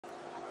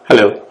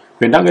Hello,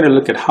 we're now going to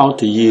look at how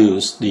to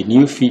use the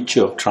new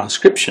feature of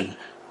transcription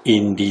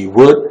in the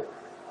Word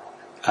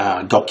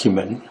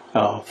document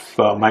of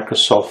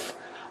Microsoft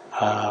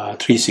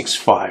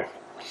 365.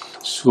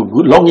 So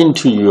log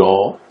into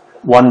your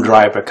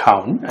OneDrive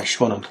account as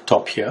shown on the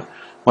top here.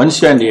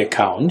 Once you're in the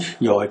account,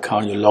 you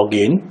log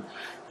in,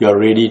 you're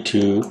ready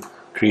to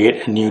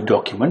create a new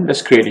document.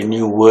 Let's create a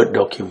new Word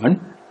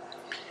document.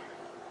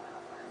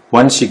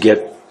 Once you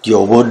get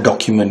your Word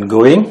document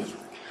going,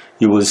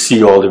 you will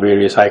see all the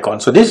various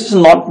icons. So this is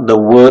not the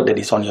Word that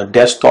is on your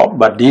desktop,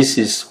 but this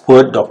is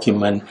Word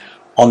document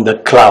on the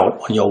cloud,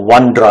 on your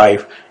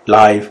OneDrive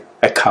live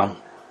account.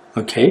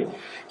 Okay,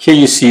 here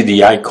you see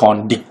the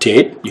icon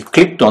dictate. You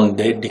clicked on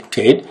the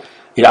dictate.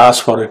 It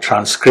asks for a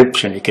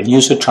transcription. You can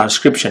use a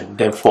transcription.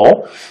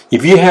 Therefore,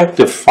 if you have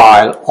the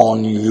file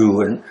on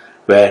you,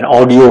 where an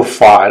audio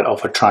file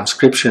of a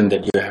transcription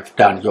that you have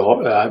done, you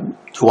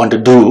want to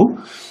do,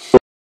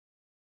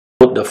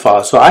 put the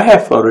file. So I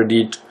have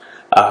already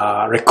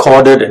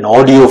recorded an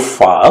audio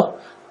file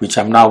which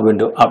I'm now going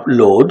to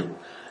upload,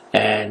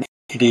 and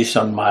it is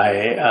on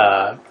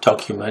my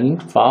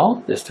document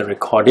file. There's the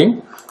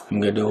recording.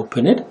 I'm going to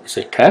open it. It's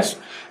a test,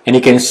 and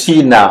you can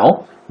see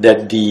now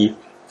that the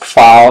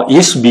file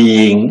is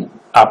being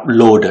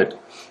uploaded.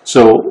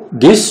 So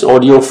this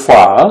audio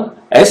file,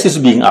 as it's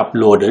being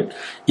uploaded,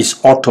 is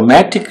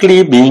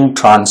automatically being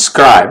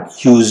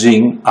transcribed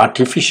using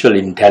artificial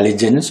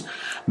intelligence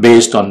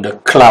based on the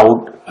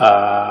cloud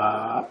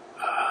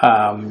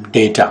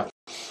data.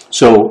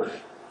 So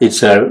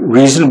it's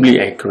reasonably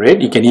accurate.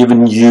 You can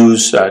even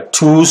use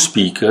two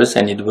speakers,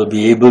 and it will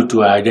be able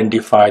to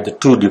identify the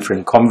two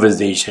different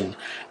conversations,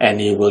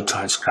 and it will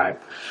transcribe.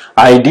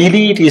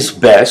 Ideally, it is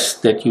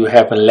best that you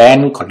have a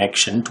LAN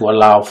connection to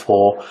allow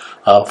for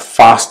a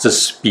faster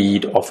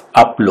speed of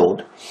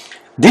upload.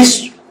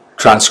 This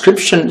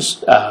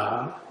transcription's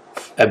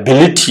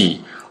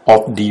ability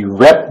of the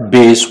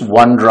web-based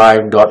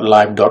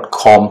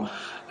OneDrive.live.com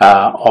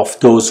of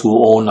those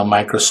who own a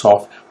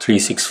Microsoft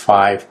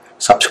 365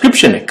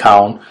 subscription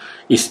account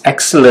is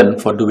excellent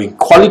for doing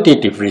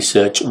qualitative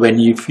research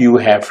if you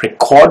have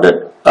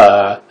recorded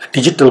a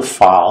digital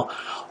file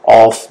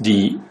of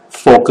the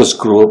focus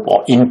group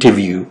or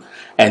interview,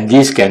 and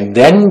these can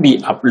then be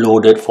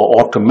uploaded for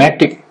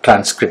automatic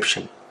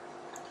transcription.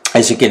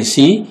 As you can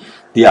see,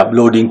 the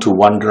uploading to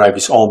OneDrive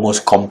is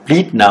almost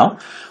complete now.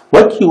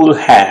 What you will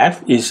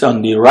have is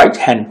on the right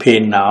hand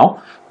pane now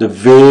the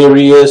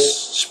various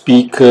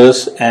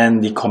speakers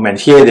and the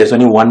comments. Here there's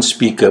only one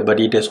speaker, but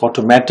it is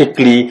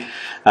automatically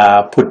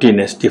put in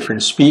as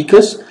different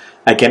speakers.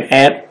 I can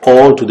add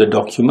all to the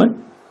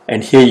document,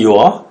 and here you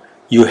are.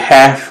 You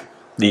have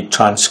the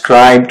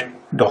transcribed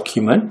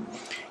document.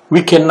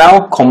 We can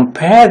now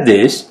compare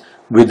this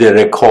with the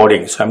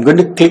recording. So I'm going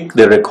to click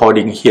the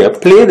recording here,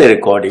 play the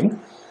recording.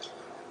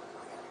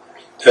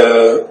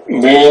 The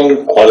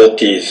main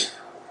qualities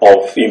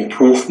of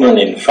improvement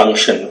in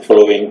function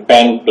following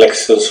pan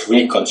plexus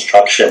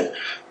reconstruction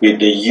with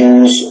the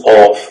use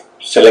of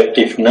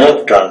selective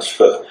nerve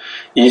transfer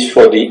is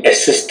for the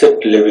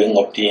assisted living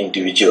of the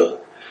individual.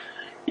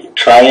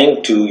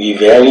 Trying to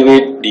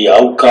evaluate the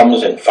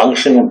outcomes and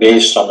function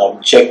based on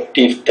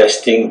objective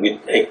testing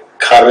with a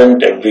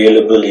current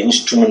available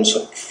instruments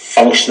of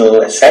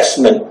functional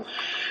assessment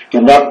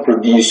do not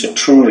produce a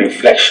true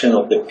reflection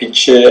of the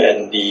picture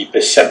and the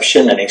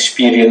perception and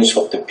experience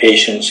of the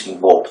patients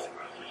involved.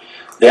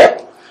 There.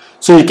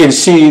 So you can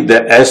see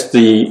that as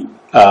the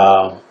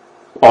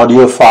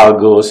audio file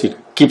goes, it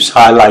keeps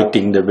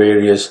highlighting the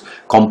various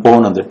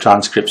components of the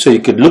transcript. So you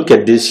could look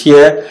at this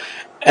here,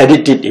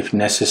 edit it if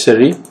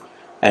necessary,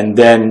 and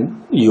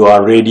then you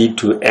are ready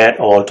to add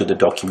all to the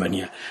document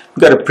here.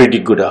 You've got a pretty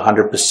good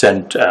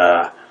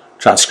 100%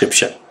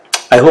 transcription.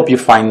 I hope you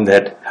find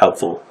that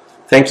helpful.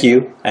 Thank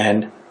you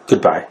and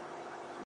goodbye.